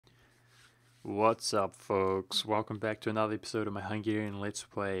What's up, folks? Welcome back to another episode of my Hungarian Let's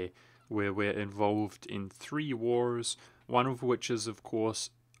Play, where we're involved in 3 wars, one of which is, of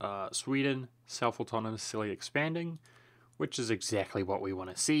course, Sweden self-autonomously expanding, which is exactly what we want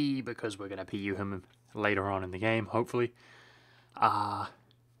to see, because we're going to PU him later on in the game, hopefully.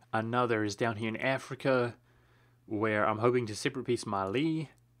 Another is down here in Africa, where I'm hoping to separate peace Mali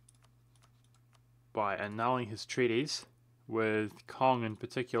by annulling his treaties with Kong in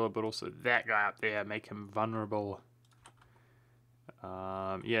particular, but also that guy up there, make him vulnerable.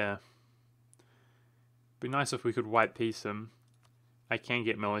 Yeah. Be nice if we could white peace him. I can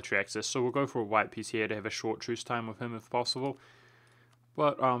get military access, so we'll go for a white peace here to have a short truce time with him if possible.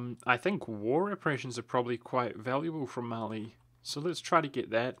 But I think war reparations are probably quite valuable from Mali, so let's try to get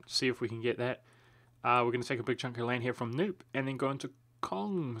that, see if we can get that. We're going to take a big chunk of land here from Noop, and then go into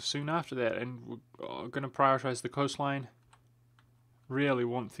Kong soon after that, and we're going to prioritize the coastline. Really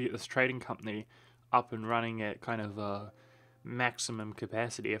want to get this trading company up and running at kind of maximum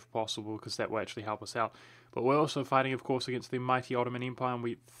capacity if possible, because that will actually help us out. But we're also fighting, of course, against the mighty Ottoman Empire, and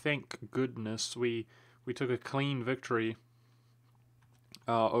we thank goodness we took a clean victory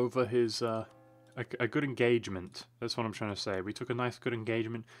over his a good engagement. That's what I'm trying to say. We took a nice good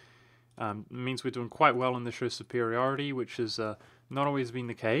engagement. It means we're doing quite well in the show superiority, which has not always been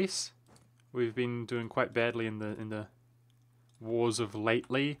the case. We've been doing quite badly in the wars of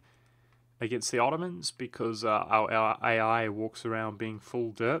lately against the Ottomans, because our AI walks around being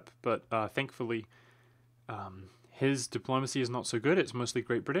full derp, but thankfully his diplomacy is not so good. It's mostly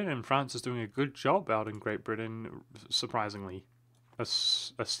Great Britain, and France is doing a good job out in Great Britain, surprisingly. A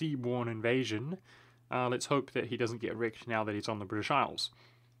seaborne invasion. Let's hope that he doesn't get wrecked now that he's on the British Isles.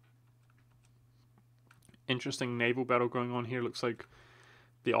 Interesting naval battle going on here. Looks like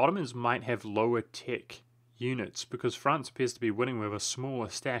the Ottomans might have lower tech units, because France appears to be winning with a smaller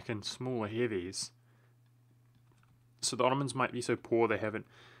stack and smaller heavies. So the Ottomans might be so poor they haven't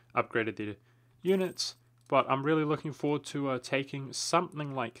upgraded their units, but I'm really looking forward to taking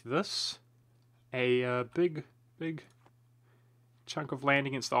something like this, a big chunk of land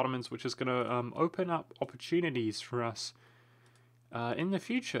against the Ottomans, which is going to open up opportunities for us in the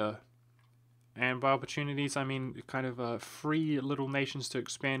future. And by opportunities, I mean kind of free little nations to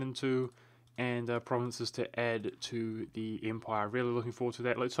expand into, and provinces to add to the empire. Really looking forward to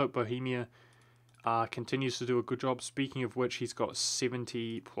that. Let's hope Bohemia continues to do a good job. Speaking of which, he's got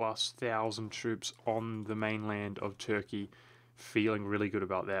 70,000+ troops on the mainland of Turkey. Feeling really good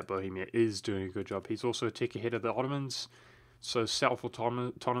about that. Bohemia is doing a good job. He's also a tick ahead of the Ottomans, so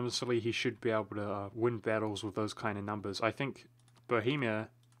self-autonomously he should be able to win battles with those kind of numbers. I think Bohemia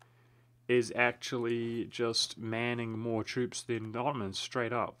is actually just manning more troops than the Ottomans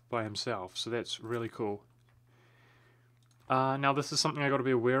straight up by himself, so that's really cool. Now this is something I got to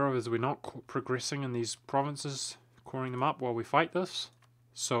be aware of, is we're not progressing in these provinces, coring them up while we fight this,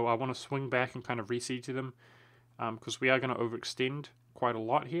 so I want to swing back and kind of re-siege them, because we are going to overextend quite a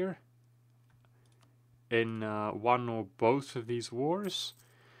lot here in one or both of these wars.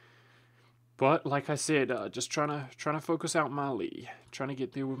 But like I said, just trying to focus out Mali, trying to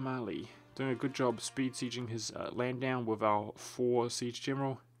get there with Mali. Doing a good job speed sieging his land down with our 4 siege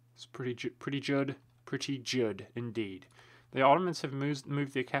general. It's pretty good indeed. The Ottomans have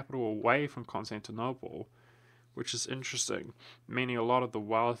moved their capital away from Constantinople, which is interesting, meaning a lot of the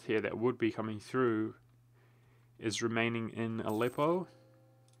wealth here that would be coming through is remaining in Aleppo.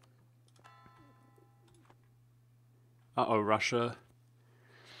 Uh-oh, Russia.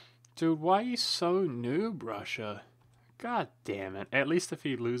 Dude, why are you so noob, Russia? God damn it. At least if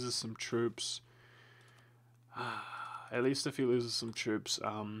he loses some troops. At least if he loses some troops.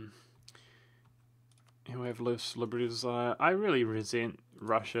 He'll have less liberties. I really resent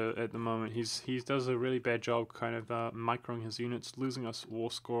Russia at the moment. He does a really bad job kind of microing his units, losing us war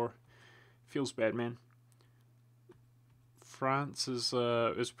score. Feels bad, man. France is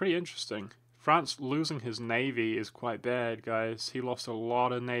pretty interesting. France losing his navy is quite bad, guys. He lost a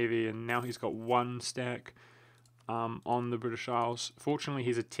lot of navy, and now he's got 1 stack on the British Isles. Fortunately,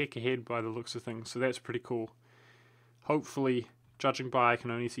 he's a tick ahead by the looks of things, so that's pretty cool. Hopefully, judging by I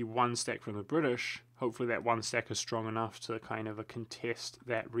can only see 1 stack from the British, hopefully that 1 stack is strong enough to kind of contest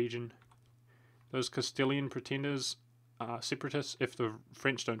that region. Those Castilian pretenders, separatists, if the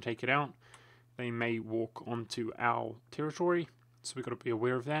French don't take it out, they may walk onto our territory, so we've got to be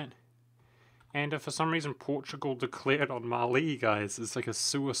aware of that. And if for some reason Portugal declared on Mali, guys, it's like a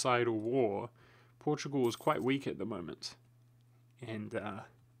suicidal war. Portugal is quite weak at the moment, and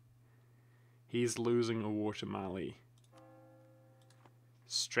he's losing a war to Mali,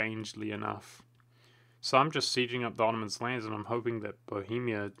 strangely enough. So I'm just sieging up the Ottomans' lands, and I'm hoping that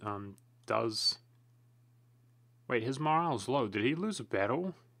Bohemia does... Wait, his morale's low. Did he lose a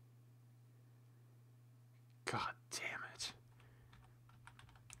battle? God damn it.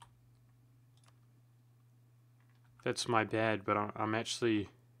 That's my bad, but I'm actually...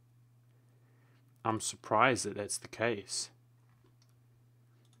 I'm surprised that that's the case.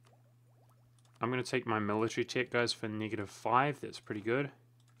 I'm going to take my military tech, guys, for -5. That's pretty good.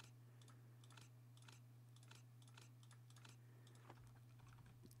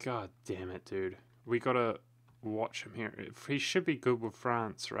 God damn it, dude. We gotta watch him here. He should be good with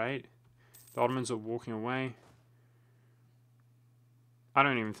France, right? The Ottomans are walking away. I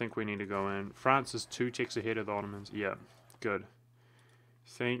don't even think we need to go in. France is 2 ticks ahead of the Ottomans. Yeah, good.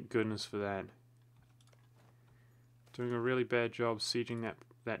 Thank goodness for that. Doing a really bad job sieging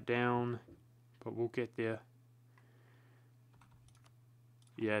that down, but we'll get there.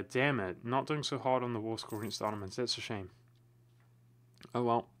 Yeah, damn it. Not doing so hard on the war score against the Ottomans. That's a shame. Oh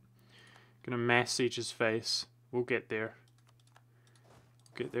well. Gonna mass siege his face. We'll get there.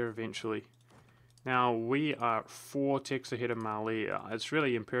 We'll get there eventually. Now, we are 4 ticks ahead of Mali. It's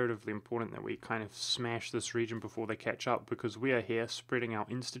really imperatively important that we kind of smash this region before they catch up, because we are here spreading our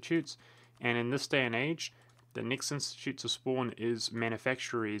institutes, and in this day and age, the next institute to spawn is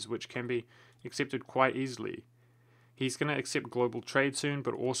manufactories, which can be accepted quite easily. He's going to accept global trade soon,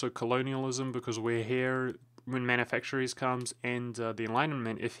 but also colonialism, because we're here when manufactories comes, and the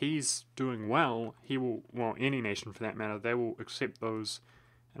Enlightenment. If he's doing well, he will, well, any nation for that matter, they will accept those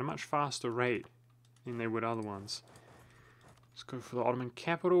at a much faster rate than they would other ones. Let's go for the Ottoman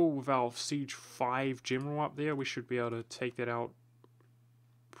capital. With our Siege 5 general up there, we should be able to take that out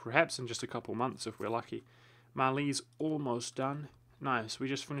perhaps in just a couple months if we're lucky. Mali's almost done. Nice, we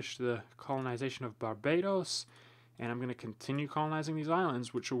just finished the colonization of Barbados, and I'm going to continue colonizing these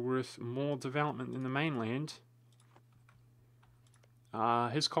islands, which are worth more development than the mainland.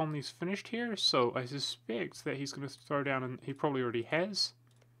 His colony's finished here, so I suspect that he's going to throw down, and he probably already has.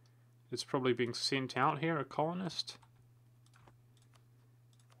 It's probably being sent out here, a colonist.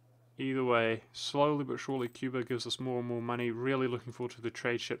 Either way, slowly but surely Cuba gives us more and more money. Really looking forward to the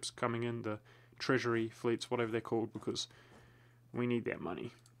trade ships coming in, the treasury fleets, whatever they're called, because we need that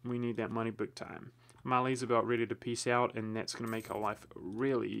money. We need that money big time. Mali's about ready to peace out, and that's going to make our life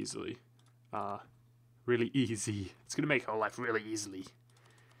really easily. Really easy. It's going to make our life really easily.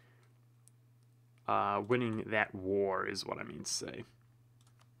 Winning that war is what I mean to say.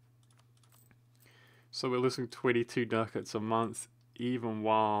 So we're losing 22 ducats a month, even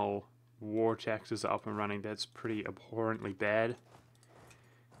while war taxes are up and running. That's pretty abhorrently bad.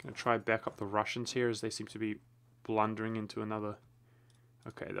 Gonna try back up the Russians here, as they seem to be blundering into another...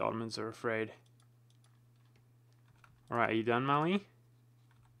 Okay, the Ottomans are afraid. Alright, are you done, Mali?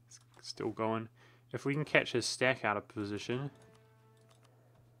 Still going. If we can catch his stack out of position,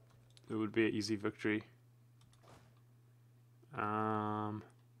 it would be an easy victory.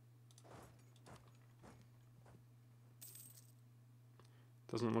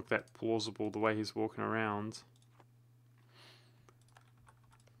 Doesn't look that plausible the way he's walking around.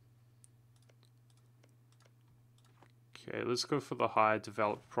 Okay, let's go for the higher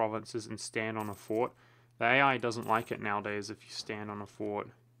developed provinces and stand on a fort. The AI doesn't like it nowadays if you stand on a fort.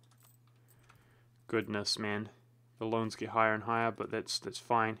 Goodness, man. The loans get higher and higher, but that's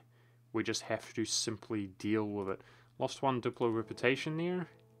fine. We just have to simply deal with it. Lost 1 Diplo reputation there.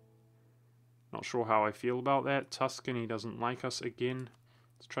 Not sure how I feel about that. Tuscany doesn't like us again.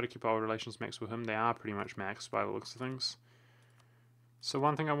 Let's try to keep our relations maxed with him. They are pretty much maxed by the looks of things. So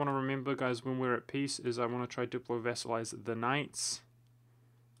one thing I want to remember, guys, when we're at peace, is I want to try Diplo vassalize the knights.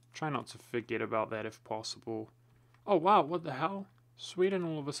 Try not to forget about that if possible. Oh wow, what the hell? Sweden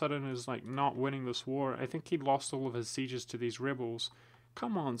all of a sudden is like not winning this war. I think he lost all of his sieges to these rebels.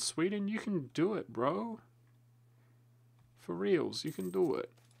 Come on, Sweden, you can do it, bro. For reals, you can do it.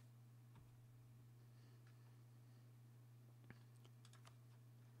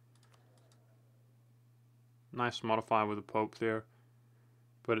 Nice modifier with the Pope there,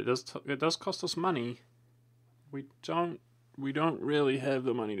 but it does cost us money. We don't really have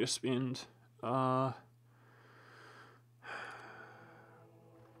the money to spend.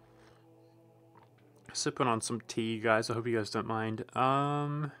 Sipping on some tea, guys. I hope you guys don't mind.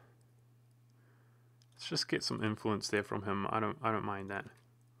 Let's just get some influence there from him. I don't mind that.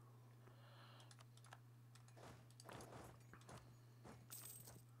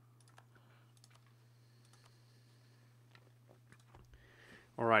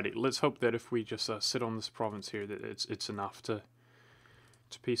 Alrighty, let's hope that if we just sit on this province here, that it's enough to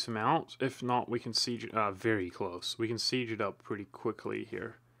piece him out. If not, we can siege it. Very close. We can siege it up pretty quickly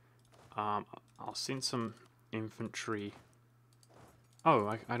here. I'll send some infantry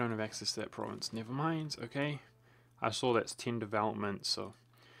Oh, I don't have access to that province. Never mind. Okay. I saw that's 10 development, so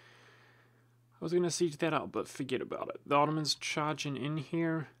I was going to siege that up, but forget about it. The Ottomans charging in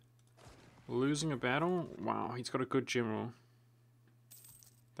here. Losing a battle? Wow, he's got a good general.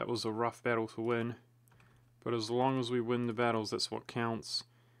 That was a rough battle to win. But as long as we win the battles, that's what counts.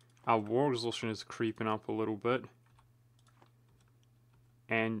 Our war exhaustion is creeping up a little bit.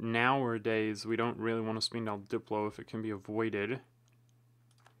 And nowadays, we don't really want to spend our Diplo if it can be avoided,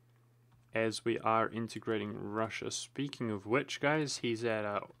 as we are integrating Russia. Speaking of which, guys, he's at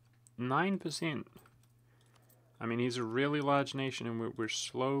 9%. I mean, he's a really large nation, and we're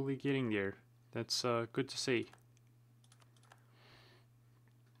slowly getting there. That's good to see.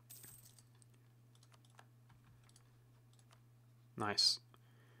 Nice.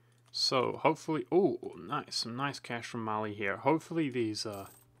 So, hopefully... Oh, nice. Some nice cash from Mali here. Hopefully these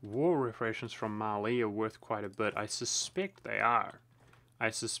war reparations from Mali are worth quite a bit. I suspect they are.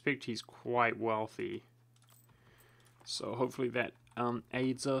 I suspect he's quite wealthy. So, hopefully that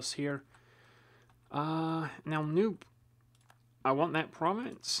aids us here. Now, Noob, I want that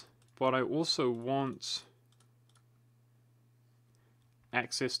province, but I also want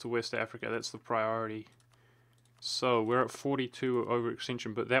access to West Africa. That's the priority. So we're at 42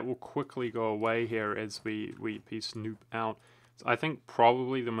 overextension, but that will quickly go away here as we piece Noob out. So I think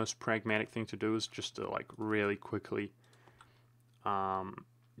probably the most pragmatic thing to do is just to like really quickly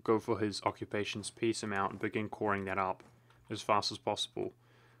go for his occupations, piece him out, and begin coring that up as fast as possible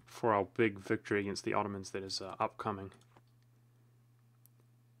for our big victory against the Ottomans that is upcoming.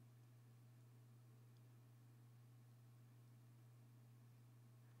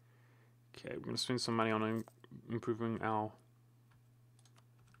 Okay, we're going to spend some money on improving our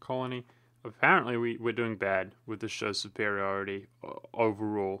colony. Apparently we're doing bad with the show's superiority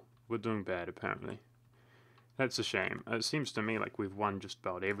overall. We're doing bad, apparently. That's a shame. It seems to me like we've won just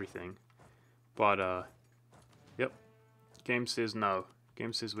about everything. But, yep. Game says no.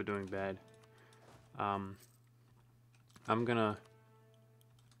 Game says we're doing bad. I'm gonna...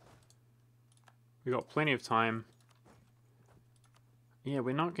 We got plenty of time. Yeah,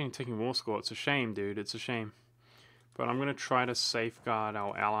 we're not getting taking war score. It's a shame, dude. It's a shame. But I'm going to try to safeguard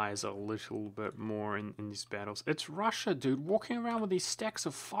our allies a little bit more in these battles. It's Russia, dude, walking around with these stacks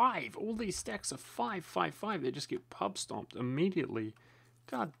of 5. All these stacks of 5, 5, 5. They just get pub stomped immediately.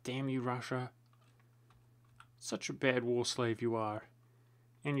 God damn you, Russia. Such a bad war slave you are.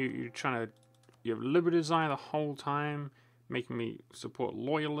 And you're trying to... You have Liberty Desire the whole time. Making me support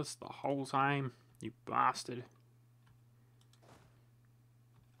loyalists the whole time. You bastard.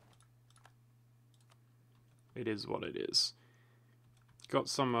 It is what it is. Got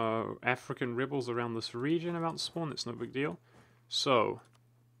some African rebels around this region about to spawn. That's no big deal. So,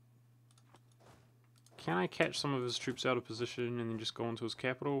 can I catch some of his troops out of position and then just go into his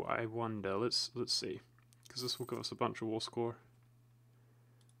capital? I wonder. Let's see, because this will give us a bunch of war score.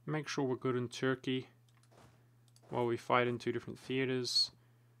 Make sure we're good in Turkey while we fight in 2 different theaters.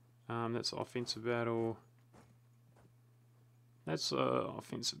 That's offensive battle. That's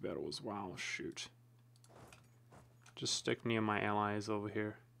offensive battle as well. Shoot. Just stick near my allies over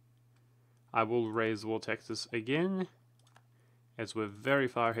here. I will raise war taxes again, as we're very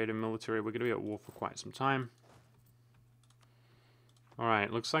far ahead in military. We're going to be at war for quite some time.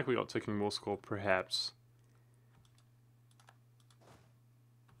 Alright, looks like we got ticking war score, perhaps.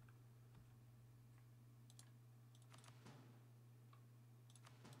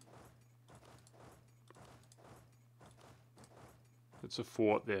 It's a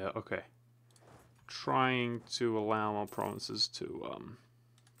fort there, okay. Trying to allow our provinces to,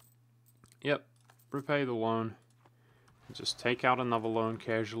 yep, repay the loan. Just take out another loan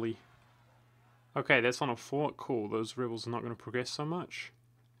casually. Okay, that's on a fort. Cool, those rebels are not going to progress so much.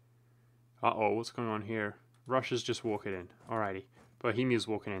 Uh-oh, what's going on here? Russia's just walking in. Alrighty. Bohemia's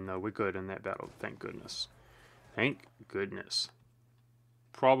walking in, though. We're good in that battle. Thank goodness. Thank goodness.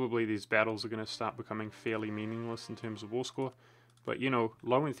 Probably these battles are going to start becoming fairly meaningless in terms of war score. But, you know,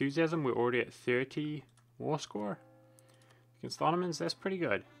 low enthusiasm, we're already at 30 war score. Against the Ottomans, that's pretty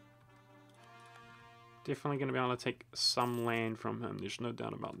good. Definitely going to be able to take some land from him. There's no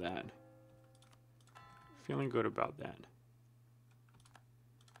doubt about that. Feeling good about that.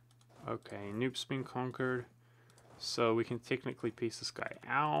 Okay, Noob's been conquered. So we can technically piece this guy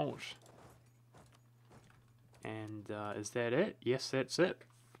out. And is that it? Yes, that's it.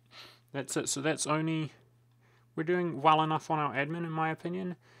 That's it. So that's only... We're doing well enough on our admin, in my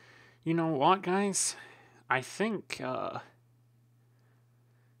opinion. You know what, guys? I think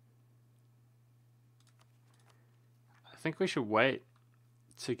we should wait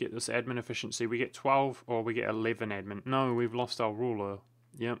to get this admin efficiency. We get 12 or we get 11 admin. No, we've lost our ruler.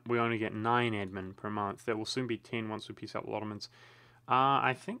 Yep, we only get 9 admin per month. There will soon be 10 once we piece out allotments.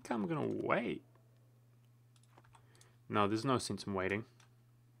 I think I'm gonna wait. No, there's no sense in waiting.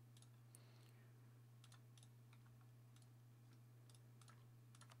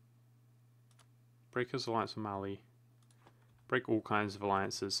 Break his alliance with Mali. Break all kinds of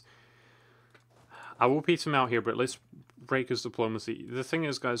alliances. I will piece him out here, but let's break his diplomacy. The thing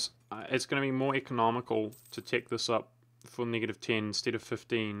is, guys, it's going to be more economical to take this up for -10 instead of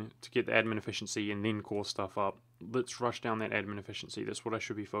 15 to get the admin efficiency and then core stuff up. Let's rush down that admin efficiency. That's what I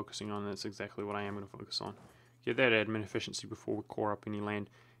should be focusing on. That's exactly what I am going to focus on. Get that admin efficiency before we core up any land.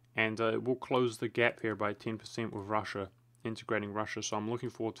 And we'll close the gap here by 10% with Russia, integrating Russia. So I'm looking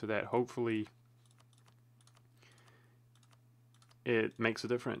forward to that. Hopefully it makes a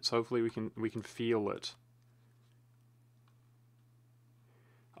difference. Hopefully we can feel it.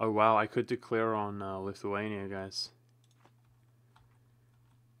 Oh wow, I could declare on Lithuania, guys.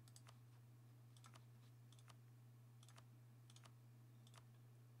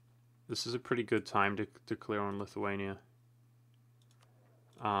 This is a pretty good time to declare on Lithuania.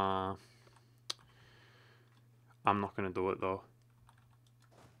 I'm not going to do it though.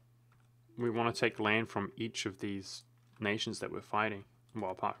 We want to take land from each of these nations that we're fighting.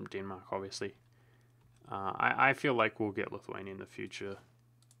 Well, apart from Denmark, obviously. I feel like we'll get Lithuania in the future,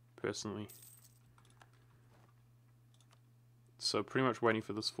 personally. So pretty much waiting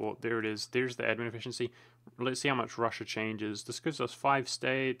for this fort. There it is. There's the admin efficiency. Let's see how much Russia changes. This gives us 5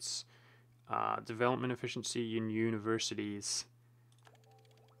 states. Development efficiency in universities.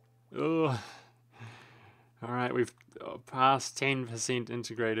 Ugh. Alright, we've passed 10%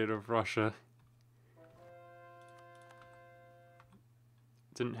 integrated of Russia.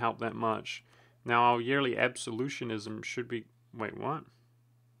 Didn't help that much. Now our yearly absolutionism should be... Wait, what?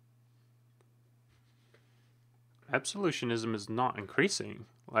 Absolutionism is not increasing.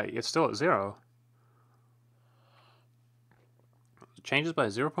 Like, it's still at 0. It changes by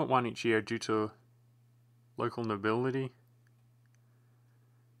 0.1 each year due to local nobility.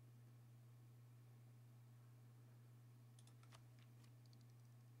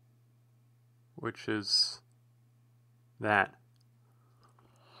 Which is that.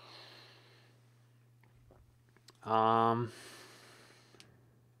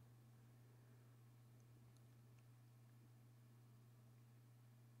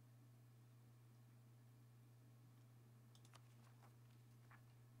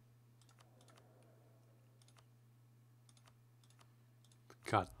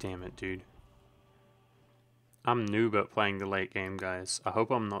 God damn it, dude. I'm noob at playing the late game, guys. I hope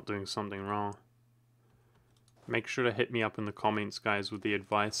I'm not doing something wrong. Make sure to hit me up in the comments, guys, with the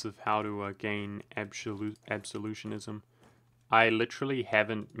advice of how to gain absolutionism. I literally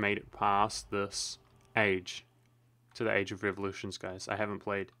haven't made it past this age, to the age of revolutions, guys. I haven't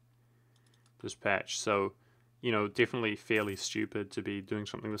played this patch, so, you know, definitely fairly stupid to be doing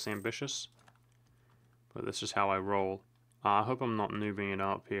something this ambitious. But this is how I roll. I hope I'm not noobing it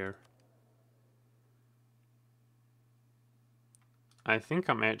up here. I think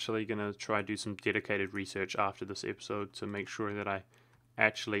I'm actually going to try to do some dedicated research after this episode to make sure that I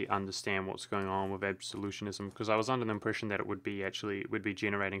actually understand what's going on with absolutionism, because I was under the impression that it would be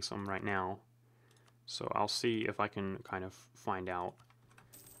generating some right now. So I'll see if I can kind of find out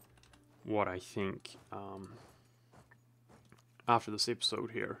what I think after this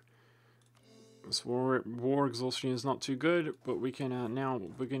episode here. This war exhaustion is not too good, but we can now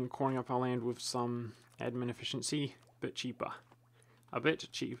begin coring up our land with some admin efficiency, a bit cheaper.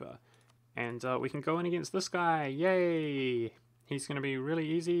 And we can go in against this guy. Yay! He's going to be really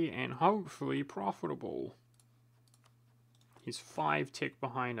easy and hopefully profitable. He's 5 tech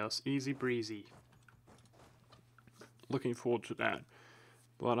behind us. Easy breezy. Looking forward to that.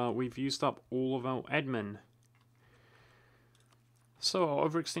 But we've used up all of our admin. So our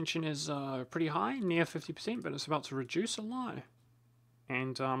overextension is pretty high, near 50%, but it's about to reduce a lot.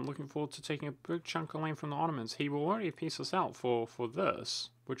 And I'm looking forward to taking a big chunk of land from the Ottomans. He will already piece us out for this,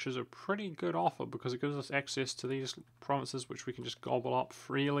 which is a pretty good offer because it gives us access to these provinces which we can just gobble up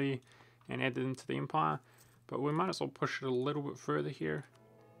freely and add them to the empire. But we might as well push it a little bit further here.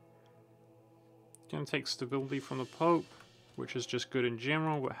 Going to take stability from the Pope, which is just good in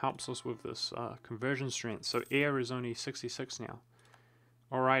general, but helps us with this conversion strength. So air is only 66 now.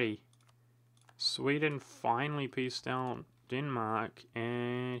 Alrighty. Sweden finally pieced out Denmark,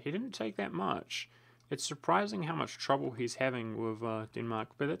 and he didn't take that much. It's surprising how much trouble he's having with Denmark,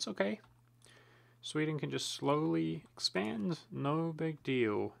 but that's okay. Sweden can just slowly expand. No big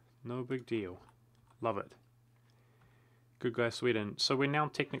deal. No big deal. Love it. Good guy, Sweden. So we're now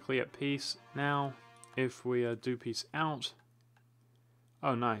technically at peace. Now, if we do peace out...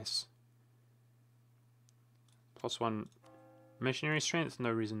 Oh, nice. +1 missionary strength. No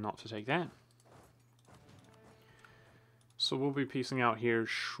reason not to take that. So we'll be piecing out here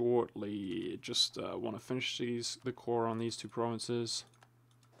shortly. Just want to finish the core on these two provinces.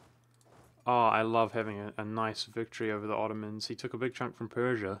 Oh, I love having a nice victory over the Ottomans. He took a big chunk from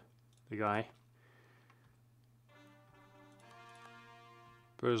Persia, the guy.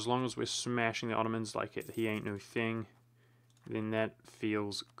 But as long as we're smashing the Ottomans like he ain't no thing, then that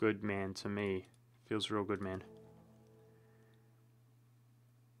feels good, man, to me. Feels real good, man.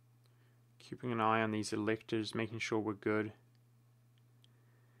 Keeping an eye on these electors, making sure we're good.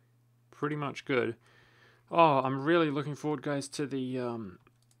 Pretty much good. Oh, I'm really looking forward, guys, to the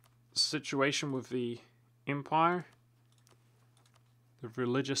situation with the Empire. The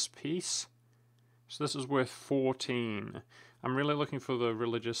religious peace. So this is worth 14. I'm really looking for the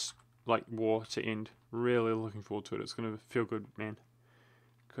religious war to end. Really looking forward to it. It's going to feel good, man.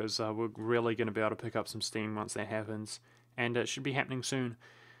 Because we're really going to be able to pick up some steam once that happens. And it should be happening soon.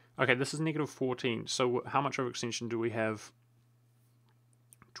 Okay, this is -14. So how much overextension do we have?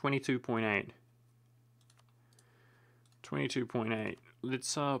 22.8. 22.8.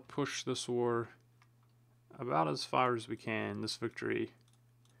 Let's push this war about as far as we can, this victory.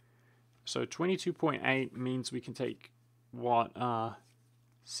 So 22.8 means we can take, what,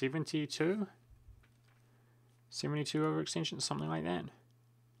 72? 72 overextension, something like that.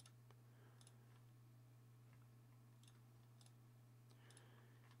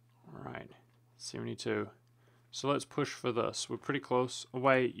 Alright, 72. So let's push for this. We're pretty close. Oh,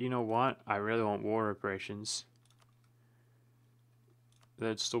 wait, you know what? I really want war reparations.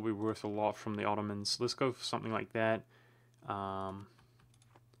 That'd still be worth a lot from the Ottomans. Let's go for something like that. I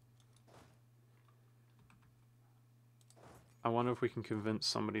wonder if we can convince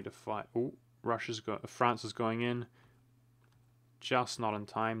somebody to fight. Oh, France is going in. Just not in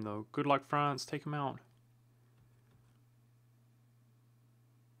time, though. Good luck, France. Take them out.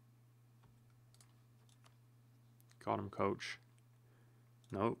 Got him, coach.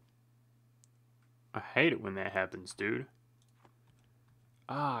 Nope. I hate it when that happens, dude.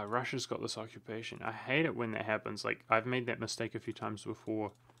 Ah, Russia's got this occupation. I hate it when that happens. Like, I've made that mistake a few times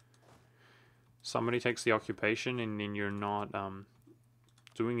before. Somebody takes the occupation and then you're not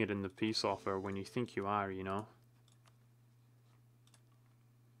doing it in the peace offer when you think you are, you know?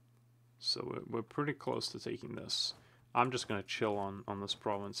 So we're pretty close to taking this. I'm just going to chill on this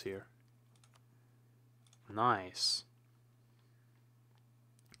province here. Nice.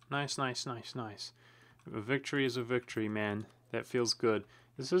 Nice, nice, nice, nice. A victory is a victory, man. That feels good.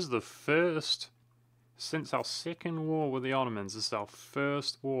 This is the first, since our second war with the Ottomans, this is our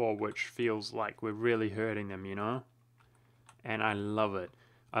first war which feels like we're really hurting them, you know? And I love it.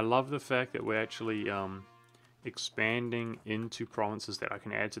 I love the fact that we're actually expanding into provinces that I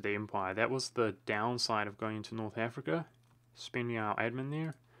can add to the empire. That was the downside of going into North Africa, spending our admin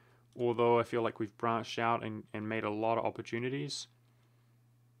there. Although I feel like we've branched out and made a lot of opportunities.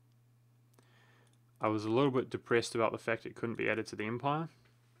 I was a little bit depressed about the fact it couldn't be added to the empire.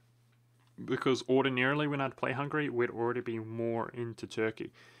 Because ordinarily when I'd play Hungary, we'd already be more into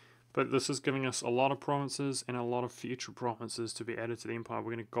Turkey. But this is giving us a lot of provinces and a lot of future provinces to be added to the empire.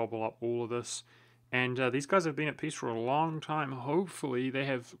 We're going to gobble up all of this. And these guys have been at peace for a long time. Hopefully they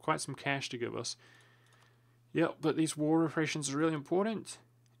have quite some cash to give us. Yep, but these war reparations are really important.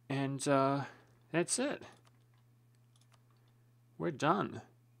 And that's it. We're done.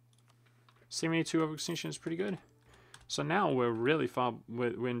 72 overextension is pretty good. So now we're really far,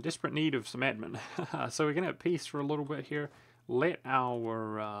 we're in desperate need of some admin. So we're going to have peace for a little bit here. Let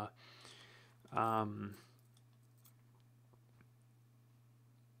our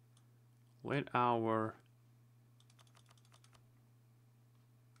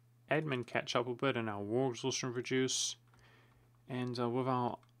admin catch up a bit and our war exhaustion reduce. And with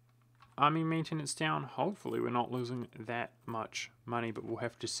our army maintenance down, hopefully we're not losing that much money, but we'll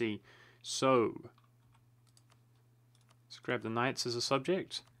have to see. So, let's grab the knights as a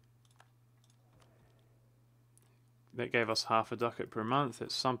subject. That gave us half a ducat per month.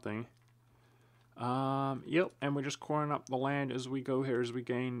 That's something. Yep, and we're just coring up the land as we go here, as we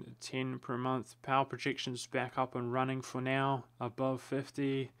gain 10 per month. Power projection's back up and running for now, above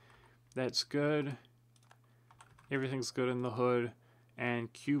 50. That's good. Everything's good in the hood.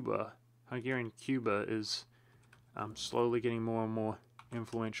 And Cuba, Hungarian Cuba is slowly getting more and more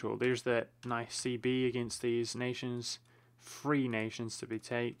influential. There's that nice CB against these nations. Free nations to be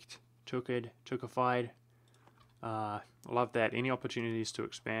tookified. Love that. Any opportunities to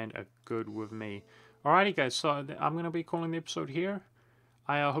expand are good with me. Alrighty, guys, so I'm going to be calling the episode here.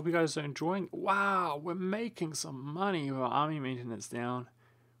 I hope you guys are enjoying. Wow, we're making some money with our army maintenance down.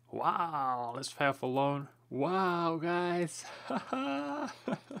 Wow, let's pay off a loan. Wow, guys.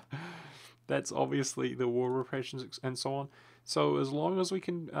 That's obviously the war reparations and so on. So as long as we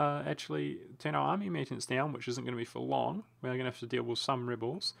can actually turn our army maintenance down, which isn't going to be for long, we're going to have to deal with some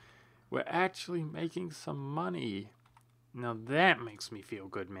rebels, we're actually making some money. Now that makes me feel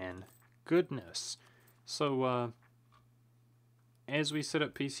good, man. Goodness. So as we set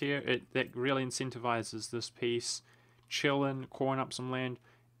up peace here, that really incentivizes this peace. Chilling, coring up some land.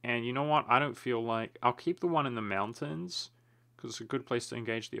 And you know what? I don't feel like... I'll keep the one in the mountains, because it's a good place to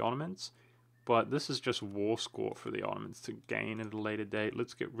engage the Ottomans. But this is just war score for the Ottomans to gain at a later date.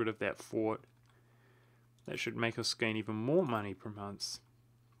 Let's get rid of that fort. That should make us gain even more money per month.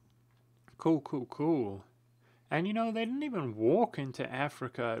 Cool, cool, cool. And you know, they didn't even walk into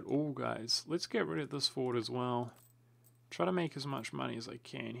Africa at all, guys. Let's get rid of this fort as well. Try to make as much money as I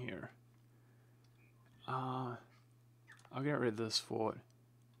can here. I'll get rid of this fort.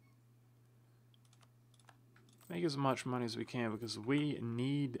 Make as much money as we can because we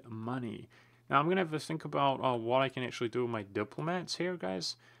need money. Now I'm going to have to think about what I can actually do with my diplomats here,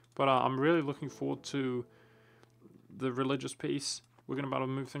 guys. But I'm really looking forward to the religious peace. We're going to be able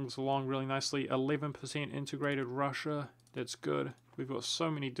to move things along really nicely. 11% integrated Russia. That's good. We've got so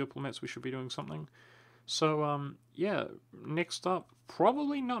many diplomats, we should be doing something. So, yeah, next up,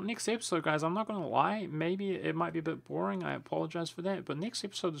 probably not next episode, guys. I'm not going to lie. Maybe it might be a bit boring. I apologize for that. But next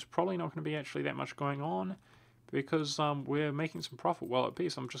episode is probably not going to be actually that much going on because we're making some profit while at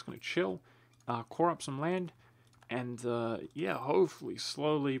peace. I'm just going to chill, core up some land, and, yeah, hopefully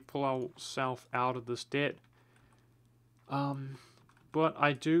slowly pull ourselves out of this debt. But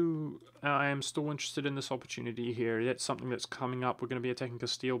I am still interested in this opportunity here. That's something that's coming up. We're going to be attacking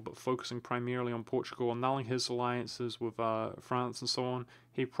Castile, but focusing primarily on Portugal, annulling his alliances with France and so on.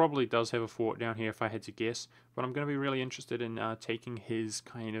 He probably does have a fort down here, if I had to guess. But I'm going to be really interested in taking his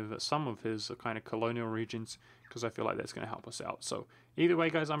some of his colonial regions, because I feel like that's going to help us out. So either way,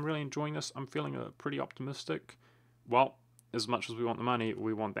 guys, I'm really enjoying this. I'm feeling pretty optimistic. Well, as much as we want the money,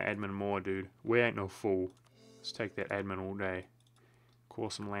 we want the admin more, dude. We ain't no fool. Let's take that admin all day. Core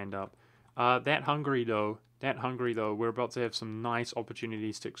some land up. That Hungary though, we're about to have some nice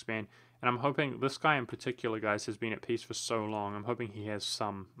opportunities to expand. And I'm hoping, this guy in particular, guys, has been at peace for so long. I'm hoping he has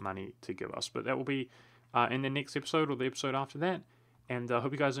some money to give us. But that will be in the next episode or the episode after that. And I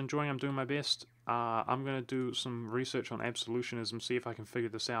hope you guys are enjoying. I'm doing my best. I'm going to do some research on absolutionism, see if I can figure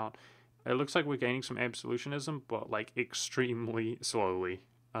this out. It looks like we're gaining some absolutionism, but like extremely slowly.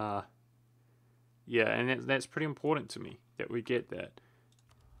 Yeah, and that's pretty important to me, that we get that.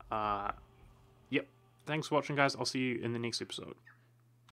 Yep. Thanks for watching, guys. I'll see you in the next episode.